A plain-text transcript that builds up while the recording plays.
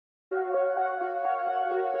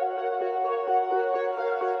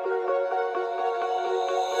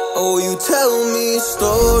Oh, you tell me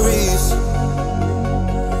stories,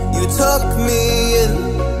 you tuck me in,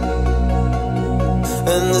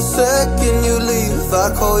 and the second you leave,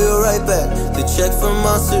 I call you right back to check for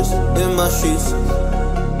monsters in my sheets.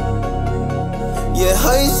 Yeah,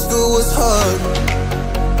 high school was hard.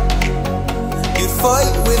 You'd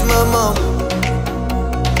fight with my mom,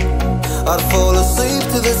 I'd fall asleep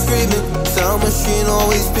to the screaming, sound machine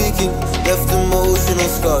always speaking, left emotional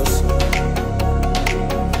scars.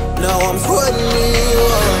 Now I'm 21,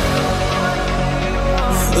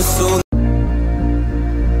 so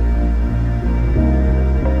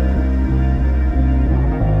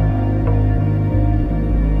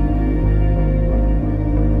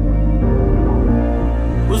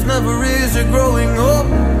was never easy growing up.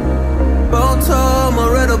 About time I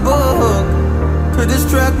read a book to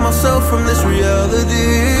distract myself from this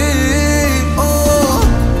reality. Oh,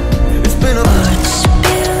 it's been a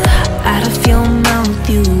spill out of your mouth.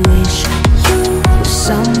 You wish you were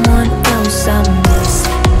someone else. I miss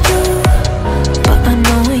you, but I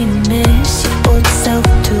know we miss your old self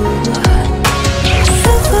too.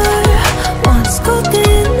 Silver once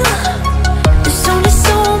golden, there's only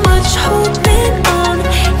so much holding on.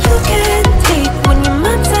 You can take when your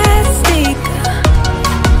mind's at stake.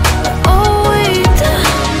 Oh wait,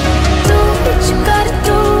 do what you gotta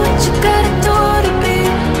do, what you gotta do to be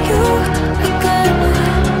you again.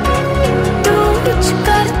 Do what you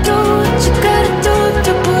gotta do, what you gotta do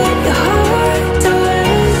to put your heart to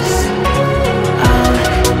rest. I'll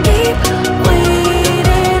keep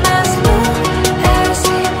waiting as long as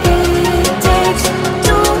it takes.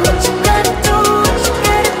 Do what you gotta do, what you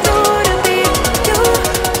gotta do to be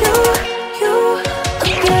you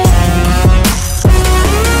again.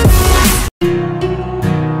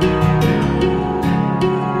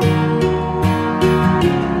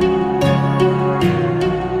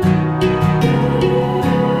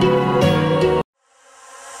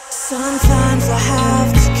 Sometimes I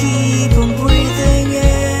have to keep on breathing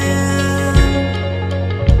in.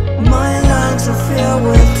 My lungs are filled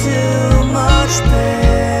with too much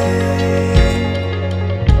pain.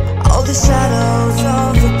 All the shadows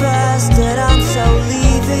of the past that I'm so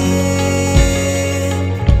leaving,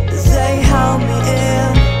 they held me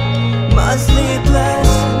in my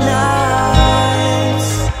sleepless nights.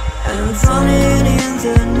 And I'm drowning in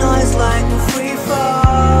the noise like a free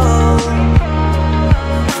fall,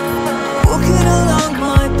 walking along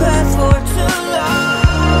my path for too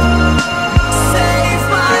long. Save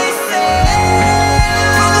myself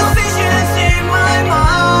from the visions in my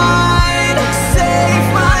mind. Save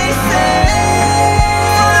myself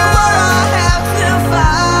from the war I have to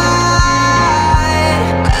fight.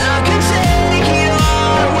 And I can take it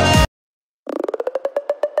all away.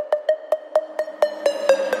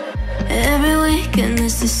 Every weekend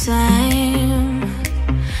is the same.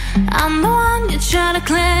 I'm the one you're trying to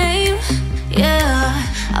claim. Yeah,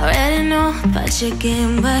 I already know about your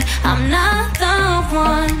game, but I'm not the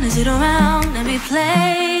one to sit around and be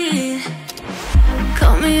played.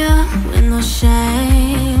 Call me up with no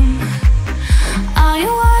shame. All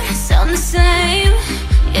your words sound the same.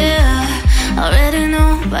 Yeah, I already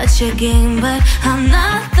know about your game, but I'm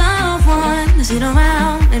not the one to sit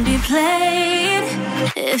around and be played.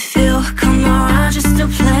 If you come around just to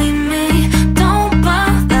play me, don't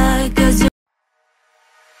bother, 'cause you're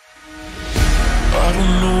I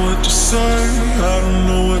don't know what to say, I don't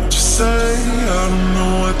know what to say, I don't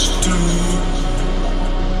know what to do.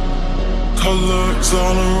 Colors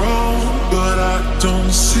all around, but I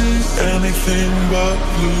don't see anything but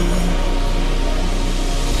blue.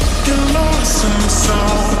 Get lost in the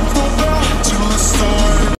sound, go back to the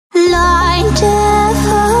start. blind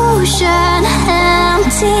devotion,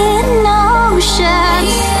 empty notion.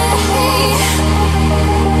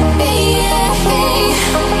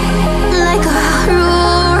 Like a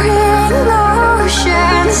roaring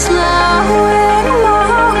ocean, slow in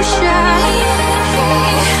motion.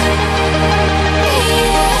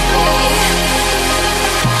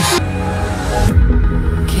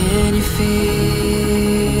 Can you feel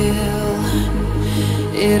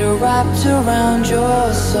it wrapped around your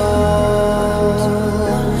soul?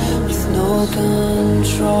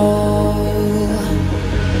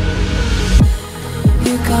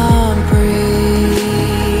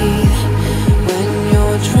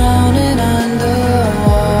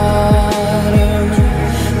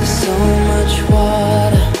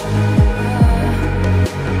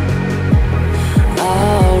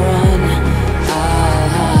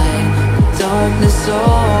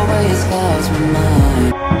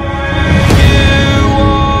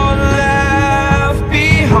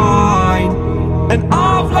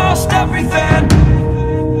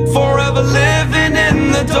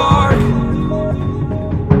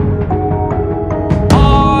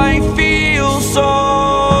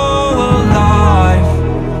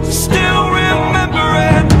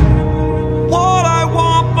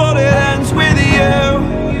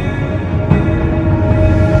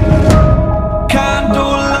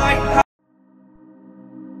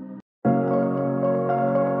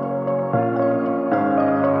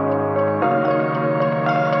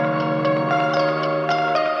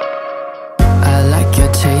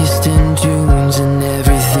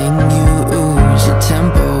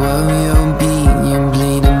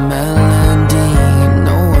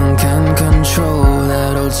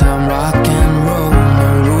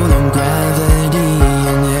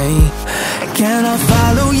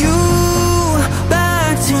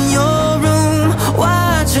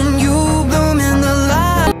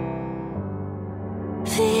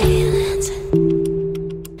 nights.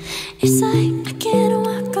 It's like I can't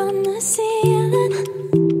walk on the ceiling.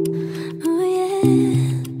 Oh yeah,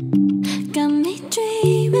 got me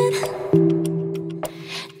dreaming,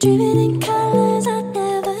 dreaming in colors I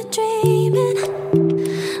never dreamed in.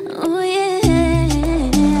 Oh yeah,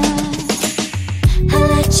 I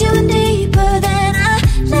let you in deeper than I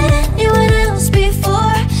let anyone else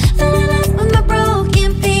before. Fell in love with my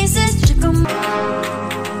broken pieces.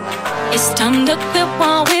 It's time to quit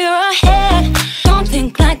while we're ahead. Don't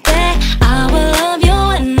think like that. I will love you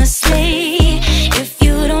endlessly. If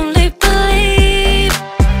you don't believe,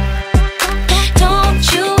 don't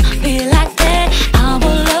you be like that. I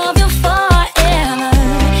will love you forever.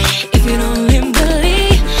 If you don't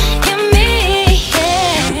believe in me,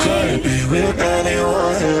 yeah. You could be with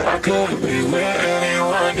anyone, yeah. I could be with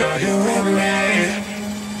anyone, yeah. You and me,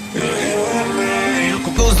 yeah, you and me.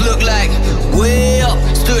 Goals look like way up,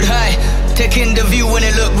 stood high, taking the view when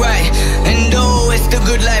it look right. And oh, it's the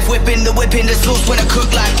good life, whipping the sauce when I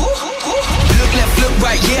cook like ooh, ooh. Look left, look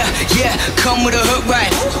right, yeah, yeah. Come with a hook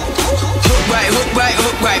right, hook right, hook right,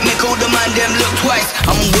 hook right. Make all the man them look twice.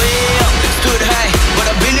 I'm way up, stood high, but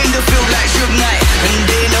I've been in the field like Suge Knight. And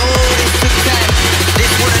they know this took time.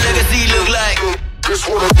 This what a legacy look like. This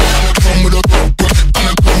what I come with a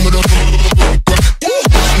I'm come with a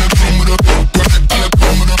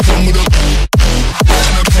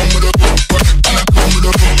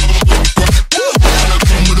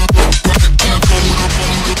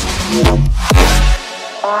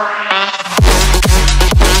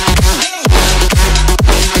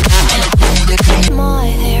My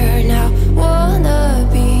hair now, wanna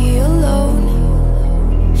be alone.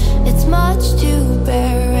 It's much to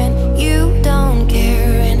bear and you don't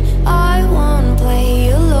care, and I won't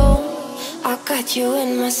play alone. I got you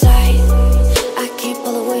in my sight. I keep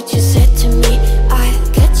all the words you said to me. I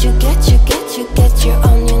get you, get you, get you, get you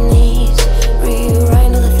on your knees.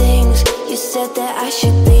 Rewrite all the things you said that I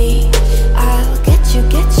should be. I'll get you,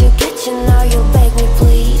 get you, get you. Now you'll beg me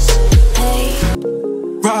please. Hey,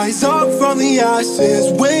 Rise up from the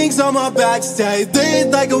ashes, wings on my back, stay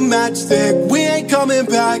lit like a matchstick. We ain't coming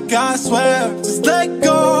back, I swear. Just let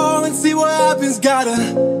go and see what happens. Gotta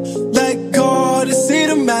let go to see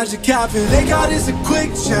the magic happen. They got this a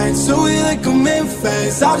quick change, so we like them in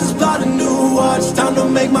phase. I just bought a new watch, time to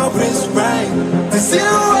make my wrist ring. The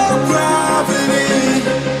zero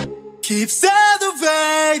gravity keeps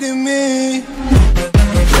elevating me.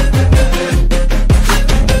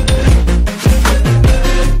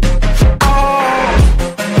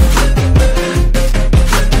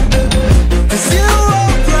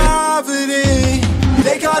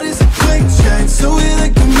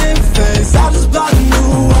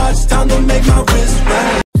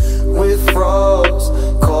 With frogs,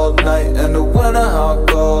 cold night and the winter hot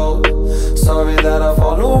cold. Sorry that I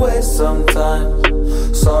fall away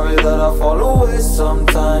sometimes. Sorry that I fall away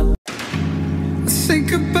sometimes.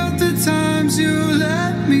 Think about the times you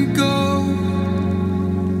let me go,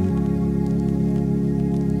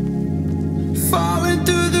 falling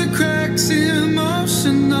through the cracks,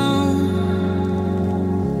 emotional.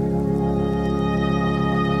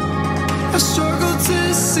 I struggle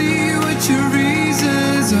to see what your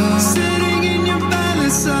reasons are. Sitting in your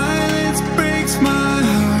balance, silence breaks my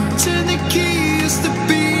heart. Turn the key, used to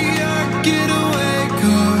be our getaway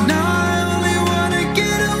car. Now I only wanna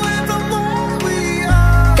get away from where we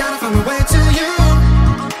are. Gotta find a way to you,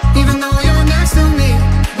 even though you're next to me.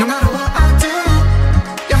 No matter what I do,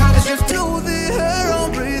 your heart is drifting. Do the air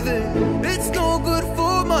I'm breathing, it's no good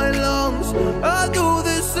for my lungs. I do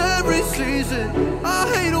this every season, I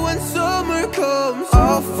hate when summer comes.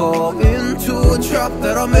 I fall into a trap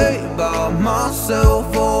that I made by myself.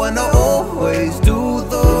 Oh, and I always do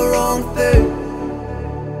the wrong thing.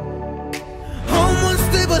 I'm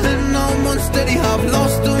unstable and I'm unsteady. I've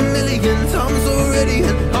lost a million times already,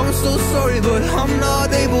 and I'm so sorry, but I'm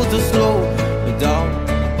not able to slow me down.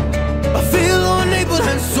 I feel unable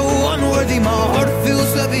and so unworthy. My heart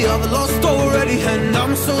feels heavy, I've lost already, and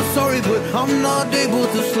I'm so sorry, but I'm not able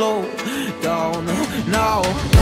to slow down now.